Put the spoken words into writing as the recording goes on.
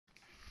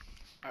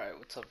Alright,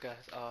 what's up guys?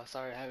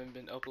 Sorry I haven't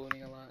been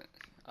uploading a lot.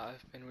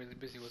 I've been really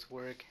busy with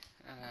work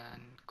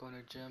and going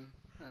to gym,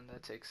 and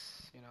that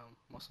takes,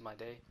 most of my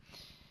day.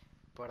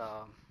 But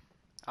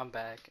I'm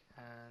back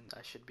and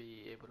I should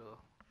be able to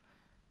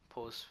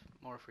post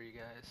more for you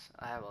guys.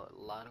 I have a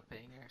lot of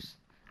bangers.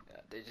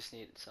 They just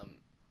need some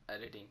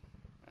editing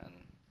and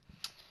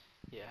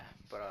yeah,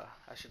 but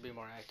I should be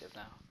more active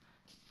now.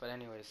 But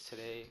anyways,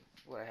 today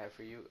what I have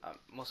for you,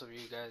 most of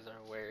you guys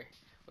are aware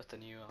with the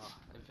new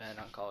event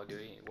on Call of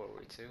Duty World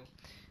War II.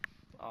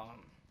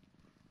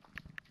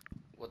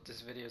 What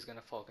this video is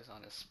gonna focus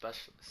on is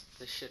specialists.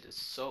 This shit is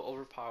so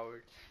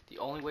overpowered. The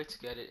only way to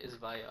get it is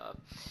by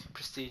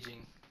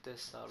prestiging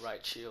this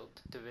right shield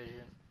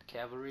division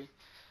cavalry.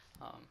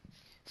 Um,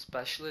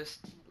 Specialist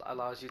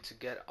allows you to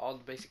get all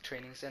the basic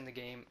trainings in the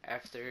game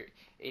after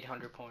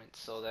 800 points.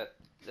 So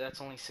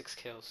that's only 6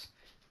 kills,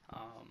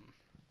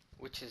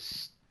 which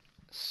is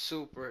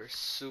super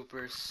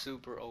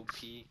OP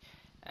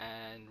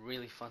and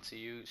really fun to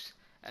use.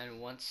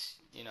 And once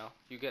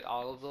you get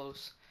all of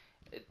those,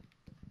 it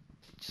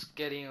just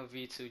getting a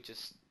V2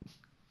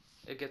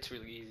 it gets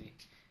really easy.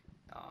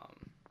 Um,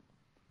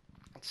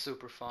 it's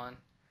super fun,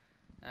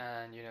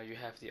 and you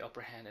have the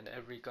upper hand in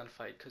every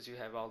gunfight because you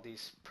have all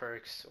these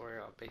perks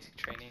or basic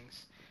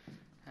trainings.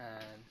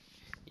 And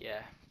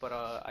yeah, but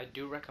I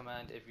do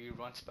recommend, if you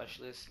run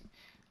specialist,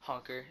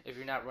 hunker. If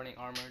you're not running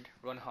armored,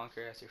 run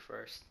hunker as your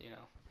first.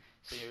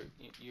 So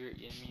you're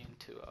immune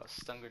to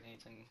stun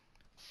grenades and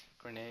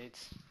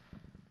grenades.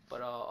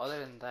 But other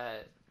than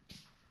that,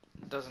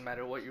 it doesn't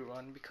matter what you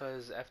run,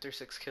 because after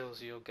 6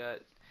 kills you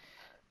get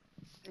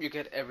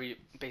every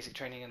basic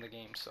training in the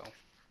game. So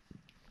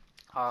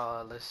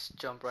let's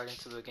jump right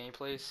into the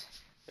gameplays.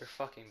 They're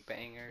fucking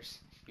bangers.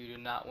 You do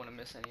not want to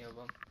miss any of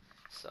them.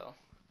 So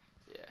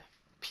yeah,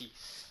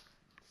 peace.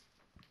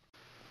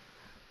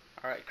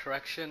 Alright,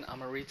 correction,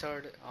 I'm a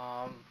retard.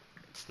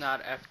 It's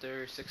not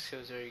after 6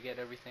 kills where you get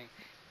everything.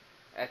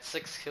 At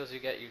 6 kills you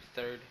get your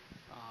third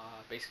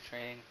basic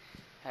training.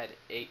 At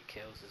 8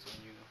 kills is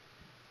when you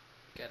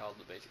get all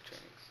the basic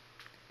trainings.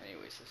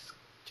 Anyways, let's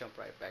jump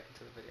right back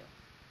into the video.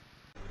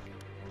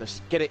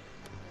 Let's get it.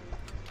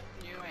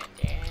 You ain't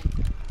dead.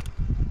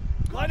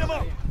 Line them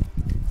up!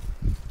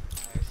 I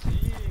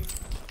see.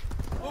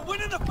 We're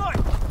winning the fight!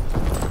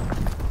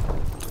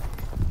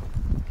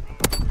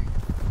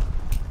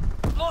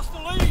 Lost the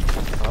lead!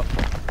 Up.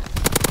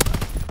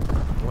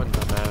 One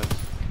dumbass.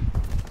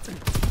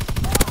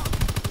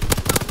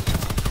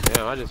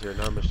 Damn, I just hear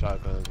number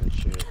shotguns and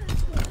shit.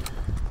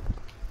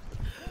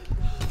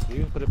 Can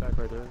you put it back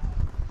right there?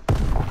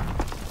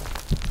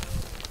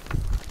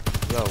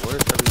 Yo,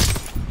 where's every...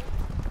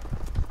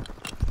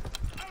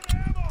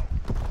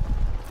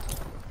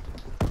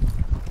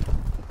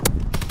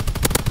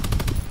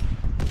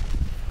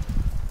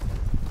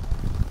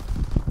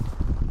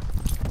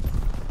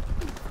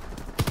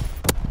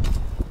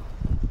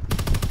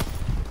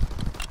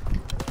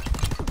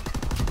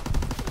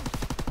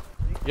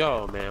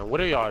 Yo, man,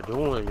 what are y'all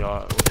doing,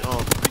 y'all?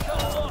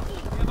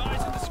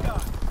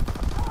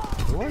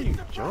 Who are you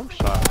jump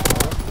shot,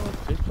 bro?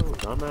 Sit your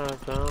dumb ass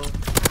down.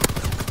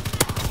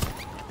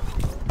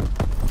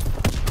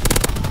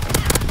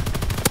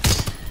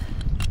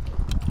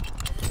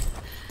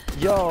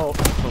 Yo!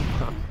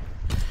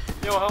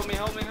 Yo, help me. I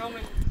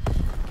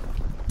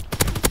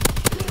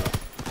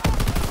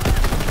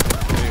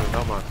can't even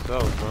help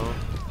myself, bro.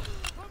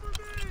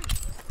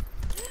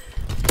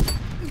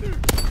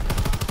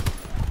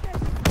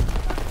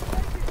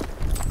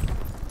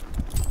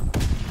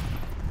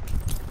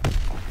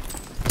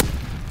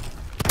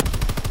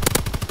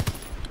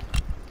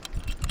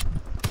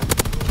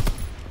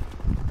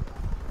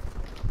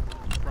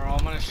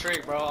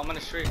 Bro, I'm on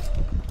a streak.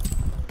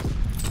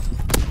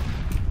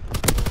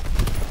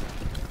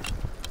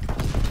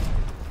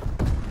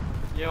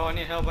 Yo, I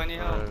need help. I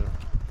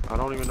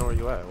don't even know where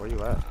you at. Where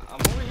you at? I'm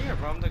over here,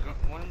 bro. I'm the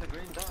one in the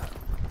green dot.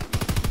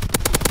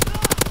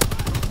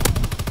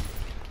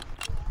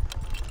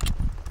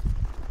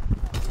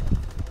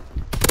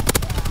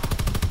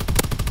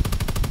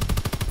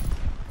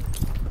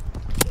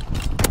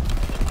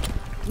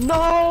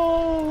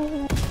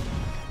 No!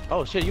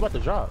 Oh shit, you about to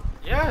drop.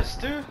 Yes,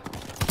 dude.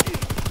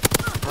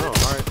 Hold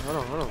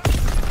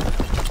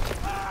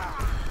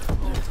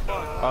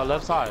on.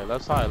 Left side.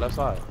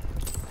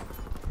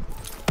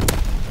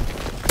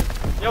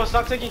 Yo,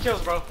 stop taking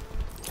kills, bro.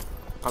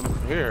 I'm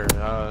here.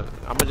 I'm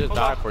gonna just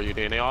die for you,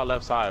 then. They all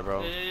left side,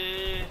 bro.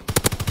 3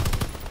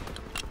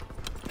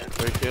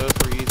 kills,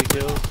 3 easy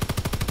kills.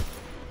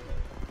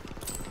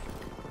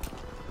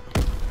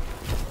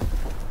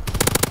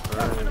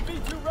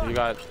 Alright. You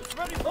got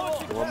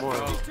one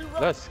more.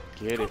 Let's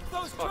get it.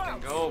 Let's fucking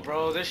go,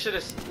 bro. This shit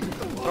is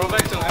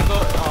throwback to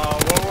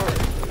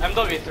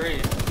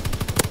MW3.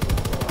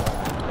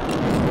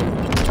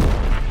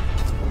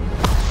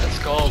 Let's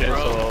go, Shit's bro.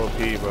 so OP,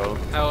 bro.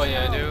 Hell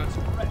yeah, dude.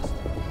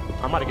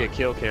 I'm about to get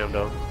kill cam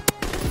though.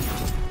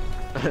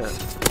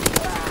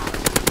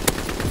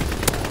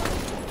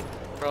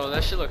 Bro,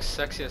 that shit looks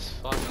sexy as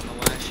fuck on the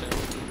last ship.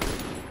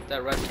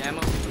 That red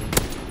camo.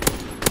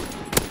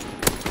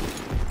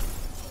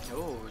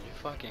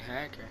 fucking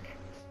hacker.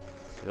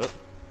 Yep.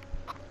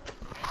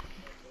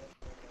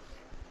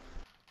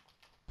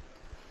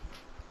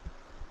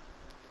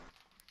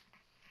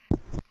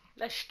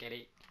 Let's get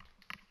it.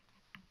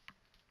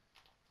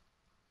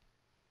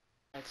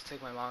 I had to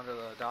take my mom to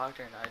the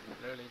doctor and I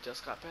literally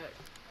just got back.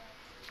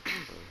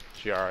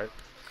 She alright?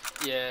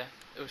 Yeah,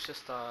 it was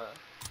just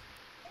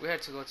we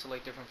had to go to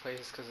like different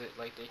places because it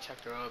like they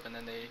checked her up and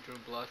then they drew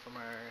blood from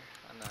her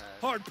and then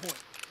Hard point.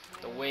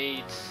 the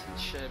weights and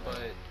shit, but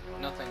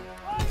nothing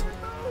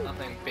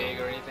big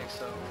or anything.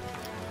 So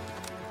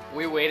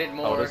we waited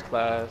more. Oh, this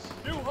class.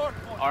 New hard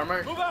point.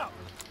 Armor? Move out.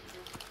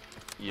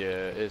 Yeah,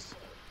 it's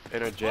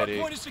energetic,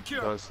 Hard point is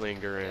secure.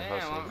 gunslinger, and Damn,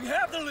 hustle. We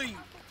have the lead.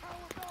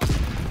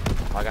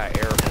 I got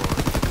airborne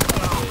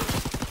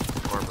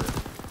armor,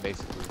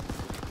 basically.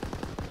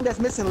 That's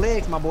missing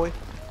legs, my boy.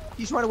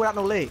 He's running without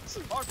no legs.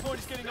 Hard point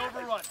is getting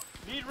overrun.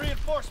 Need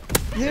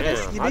reinforcements. You hear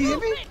this? Damn, You hear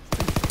me?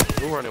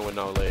 We're running with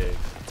no legs.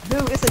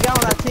 Dude, it's a guy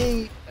on our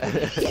team.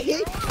 he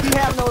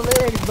have no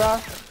legs, bro.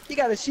 He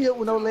got a shield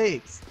with no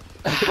legs.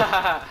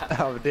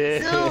 I'm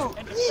dead.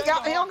 Dude, he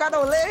don't got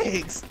no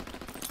legs.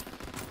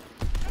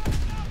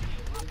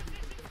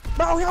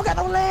 Bro, he don't got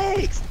no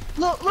legs.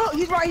 Look,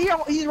 he's right here.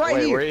 He's right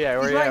Wait, here. where you at?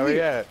 Where He's you right at? Where you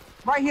here. at?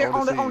 Right here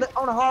On the on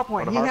the hard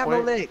point. On He the have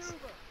hard no point? legs.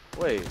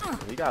 Wait,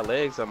 he got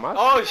legs on my.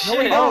 Oh shit!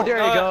 he Oh, don't. there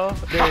you go.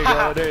 There you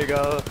go. There you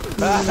go.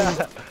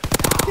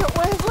 Yo,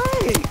 where's his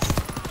legs?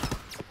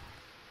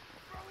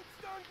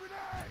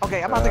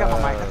 Okay, I'm about to take out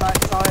my mic.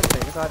 That's all I have to say.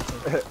 That's all I have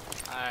to say.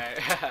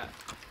 Alright.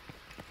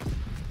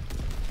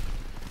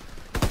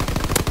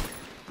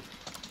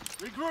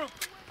 Regroup.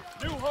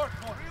 New hard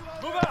point.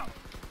 Move out.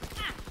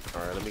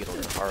 Alright, let me get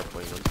on the hard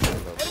point. Let me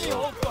Enemy go.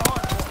 holds the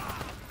hard point.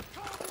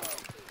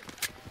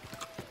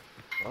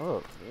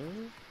 Oh,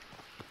 man.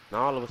 Now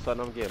all of a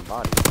sudden I'm getting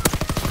bodied.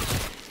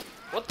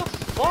 What the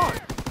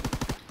fuck?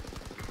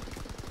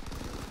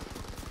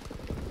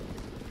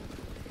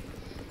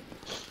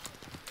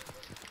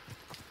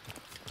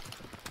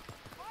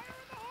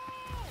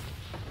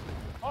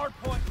 Hard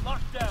point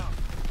locked down.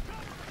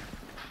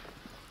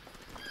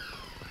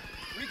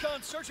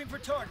 Recon searching for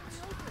targets.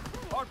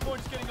 Hard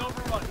point is getting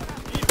overrun.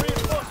 Need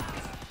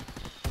reinforcements.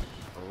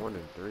 I'm 1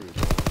 in 3.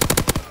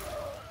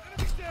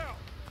 Enemies down.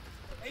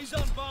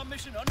 Azon bomb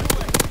mission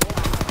underway.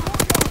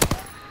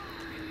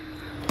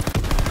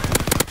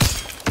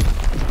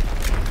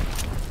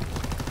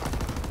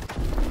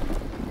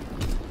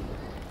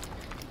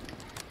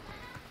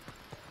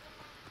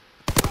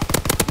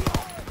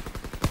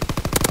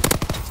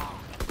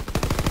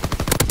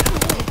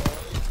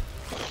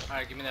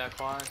 Alright, give me that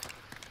quad.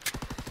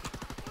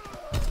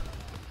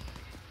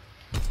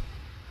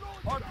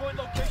 Hard point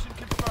location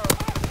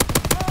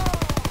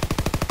confirmed.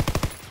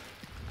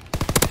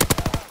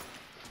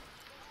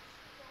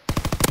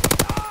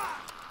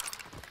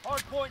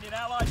 Hard point in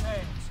Allied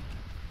hands.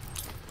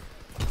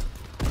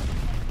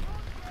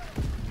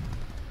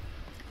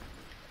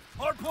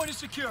 Hard point is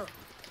secure.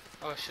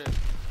 Oh shit.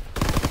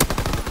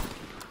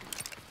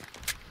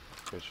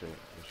 Good shit.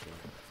 Good shit.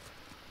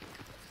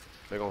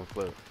 They're gonna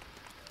flip.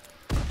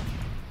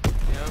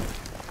 Yep.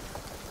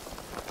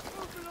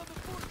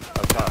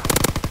 Up top.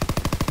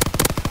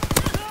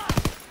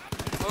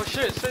 Oh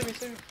shit, save me.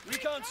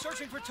 Recon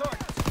searching for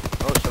targets.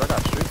 Oh shit, I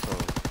got streaks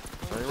on.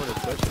 I ain't wanna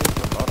touch this.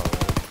 I thought I was.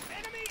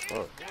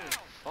 Fuck.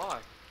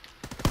 Fuck.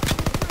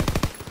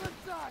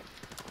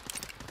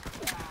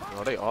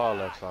 Oh, they all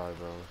left side,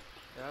 bro.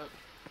 Yep.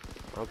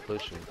 I'm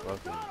pushing.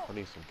 Fucking. I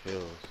need some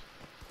kills.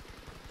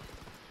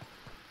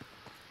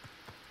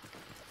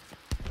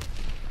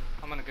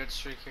 I'm on a good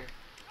streak here.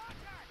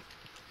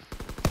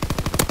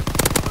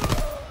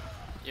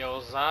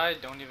 Yo, Zai,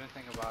 don't even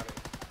think about it.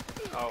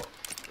 Oh,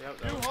 yep.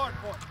 that New was- hard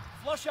point.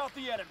 Flush out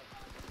the enemy.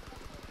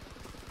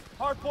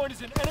 Hard point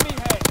is in enemy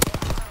hands.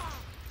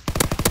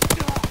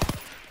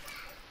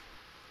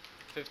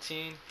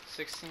 15,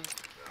 16.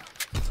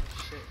 Oh,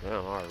 shit.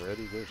 Damn,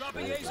 already? Good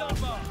Dropping shit.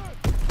 Azon bomb.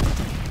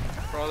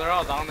 Bro, they're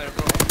all down there,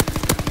 bro.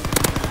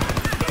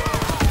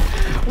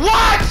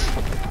 What?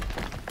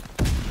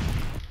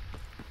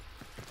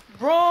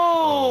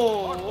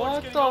 Bro,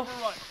 what the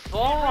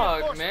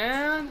fuck,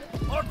 man?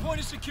 Hard point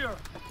is secure.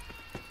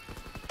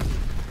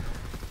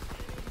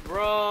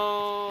 Bro,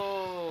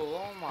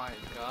 oh my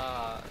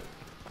god.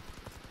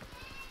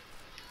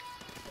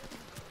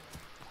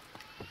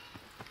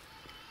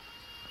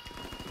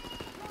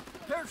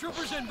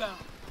 Paratroopers inbound.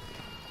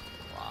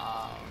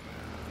 Wow,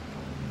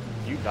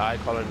 You died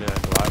calling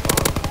that glide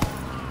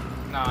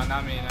bomb? man. Nah,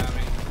 not me.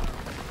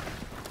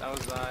 That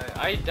was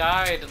I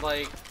died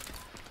like,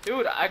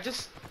 dude.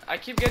 I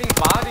keep getting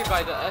bodied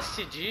by the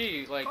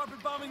STG. Like,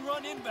 Carpet bombing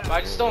run inbound.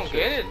 I just don't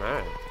get it.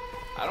 Man.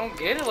 I don't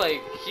get it.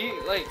 Like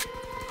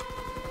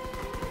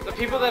the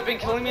people that have been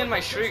killing me in my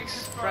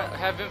streaks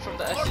have been from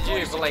the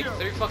STG, but like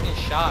 3 fucking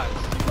shots.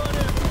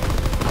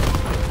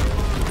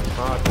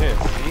 Oh, I can't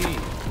see.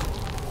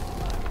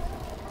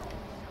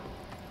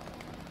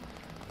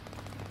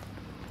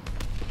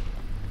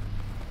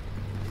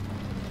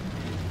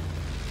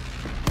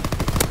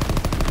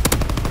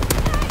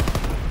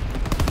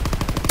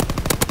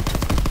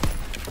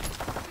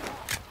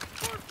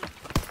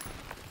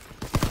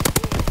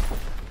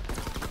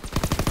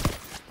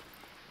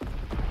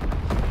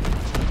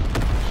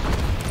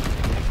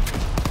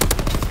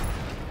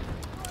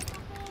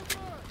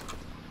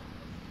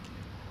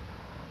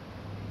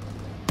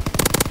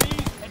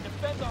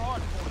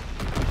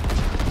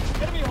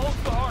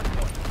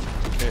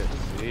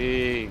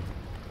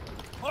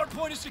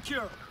 Hardpoint is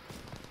secure.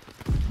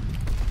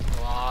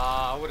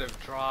 Wow, I would have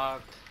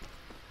dropped.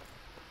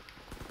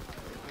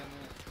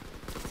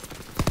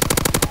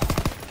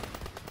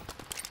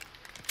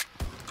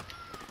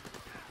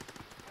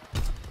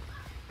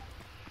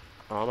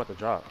 Oh, I'm about to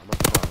drop. I'm about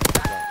to drop. I'm about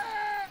to drop.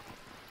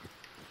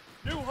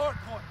 New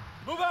hardpoint.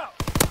 Move out.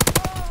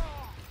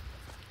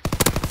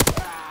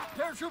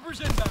 Paratroopers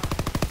inbound.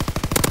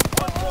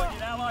 Hardpoint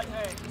in Allied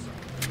hands.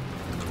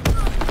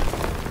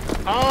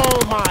 Oh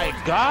my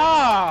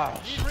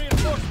gosh! Need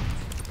reinforcements.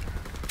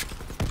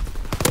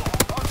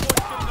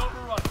 Hardpoint's getting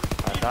overrun.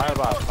 I died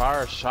by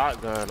fire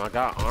shotgun. I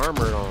got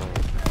armored on.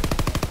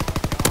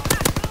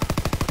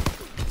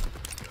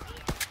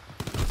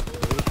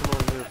 What did you come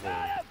over here for?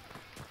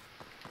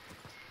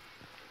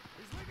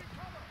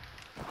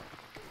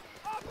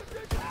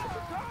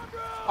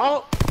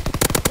 Oh!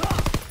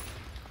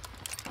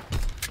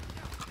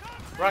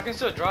 Bro, I can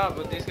still drop,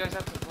 but these guys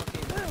have to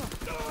fucking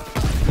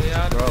stay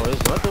out of Bro, it.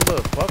 there's nothing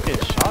but fucking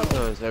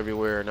shotguns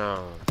everywhere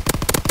now.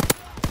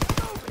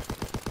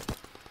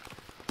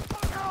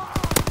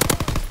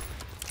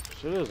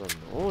 Shit is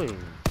annoying.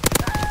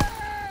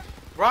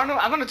 Bro, no,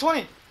 I'm on a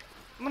 20.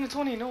 I'm on a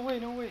 20. No way,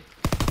 no way.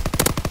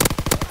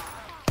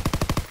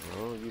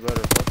 Oh, you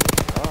better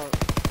fucking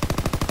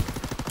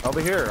drop.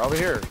 Over here, over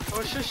here.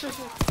 Oh shit, shit,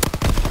 shit.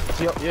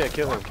 See, yeah,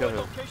 kill him, kill him.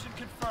 Location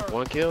confirmed.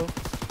 One kill.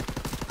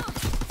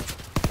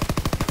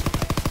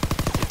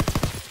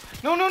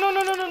 No, no, no,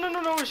 no, no, no, no, no,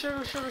 no. Oh shit,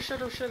 oh shit, oh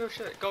shit, oh shit, oh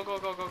shit. Go, go,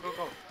 go, go, go,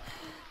 go.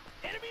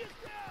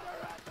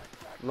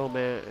 No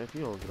man, if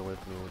you don't get away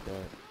from me with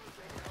that.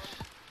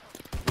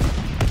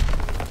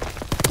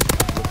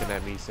 Looking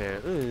at me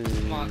saying,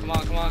 Come on, come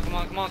on, come on, come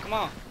on, come on, come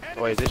on.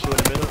 Oh, wait, is this you in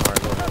the middle?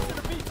 Alright, go ahead.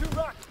 The V2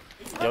 rocket.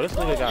 Yo, this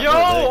nigga got Yo, no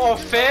a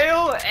legs.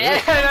 fail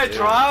and I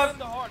dropped.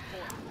 The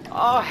hardpoint.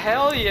 Oh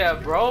hell yeah,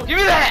 bro. Give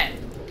me that.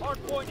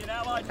 Hardpoint in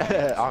Allied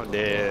hands. I'm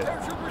dead.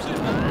 Paratroopers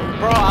inbound.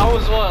 Bro, I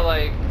was what,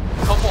 like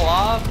a couple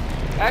off?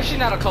 Actually,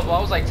 not a couple. I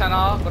was like 10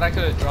 off, but I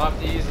could have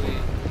dropped easily.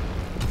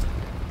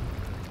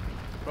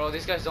 Bro,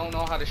 these guys don't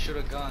know how to shoot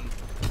a gun.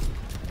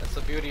 That's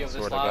the beauty of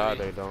Swear this to God,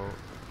 lobby. they don't.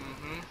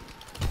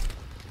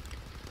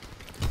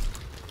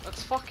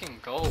 Let's fucking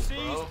go, Seize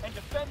bro. and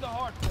defend the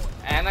hardpoint.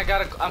 And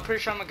I'm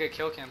pretty sure I'm gonna get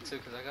kill cam too,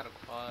 cause I got a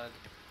quad.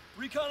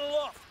 Recon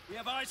aloft. We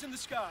have eyes in the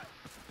sky.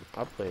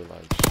 I play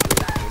like shit,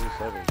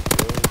 27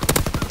 kills.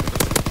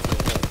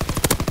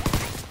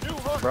 New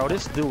hardpoint. Bro,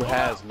 this dude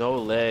has no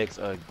legs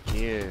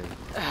again.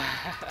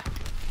 Alright.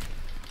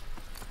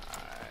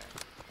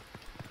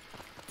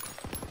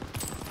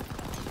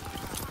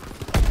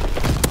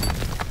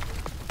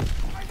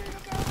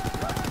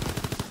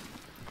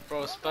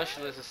 Bro,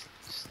 specialist is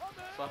just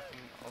fucking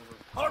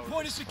overpowered.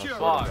 Hardpoint is I secure.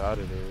 swear to Fuck. God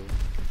it is.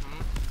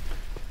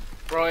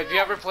 Bro, if you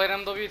ever played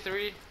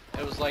MW3,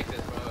 it was like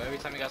this, bro. Every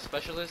time you got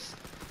specialist,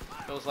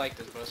 it was like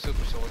this, bro.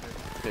 Super soldier.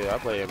 Yeah, I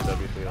play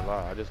MW3 a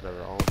lot. I just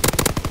never owned it.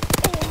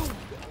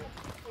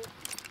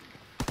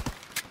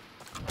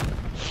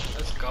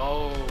 Let's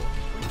go.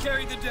 We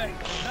carried the day.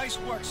 Nice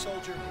work,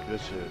 soldier.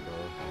 Good shit, bro.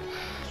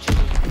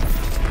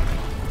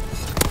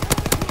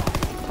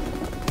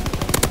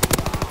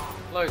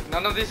 Look,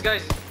 none of these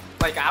guys,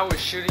 like I was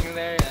shooting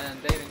there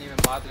and they didn't even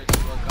bother to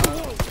look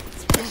up.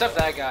 Except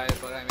that guy,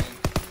 but I mean.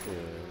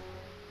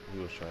 Yeah, he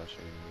was trash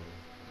anyway.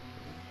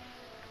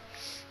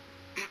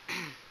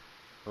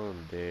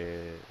 I'm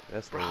dead.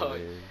 That's Bro, no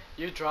way.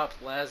 you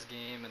dropped last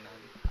game and then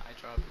I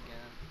dropped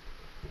again.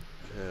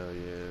 Hell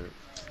yeah.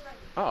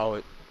 I owe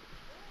it.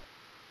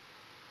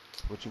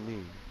 What you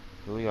mean?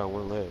 You only got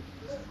one leg.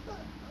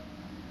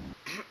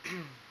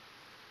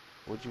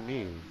 What you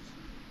mean?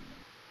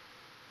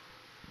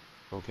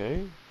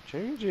 Okay,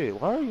 change it.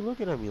 Why are you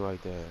looking at me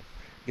like that?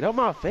 Get out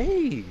my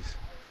face.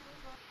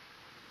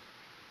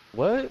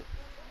 What?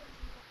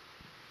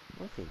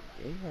 Fucking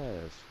gay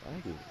ass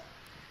faggot.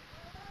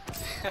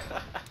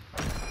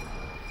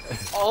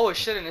 Oh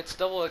shit, and it's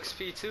double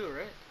XP too,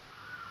 right?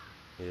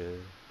 Yeah.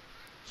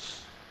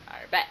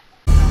 Alright, bet.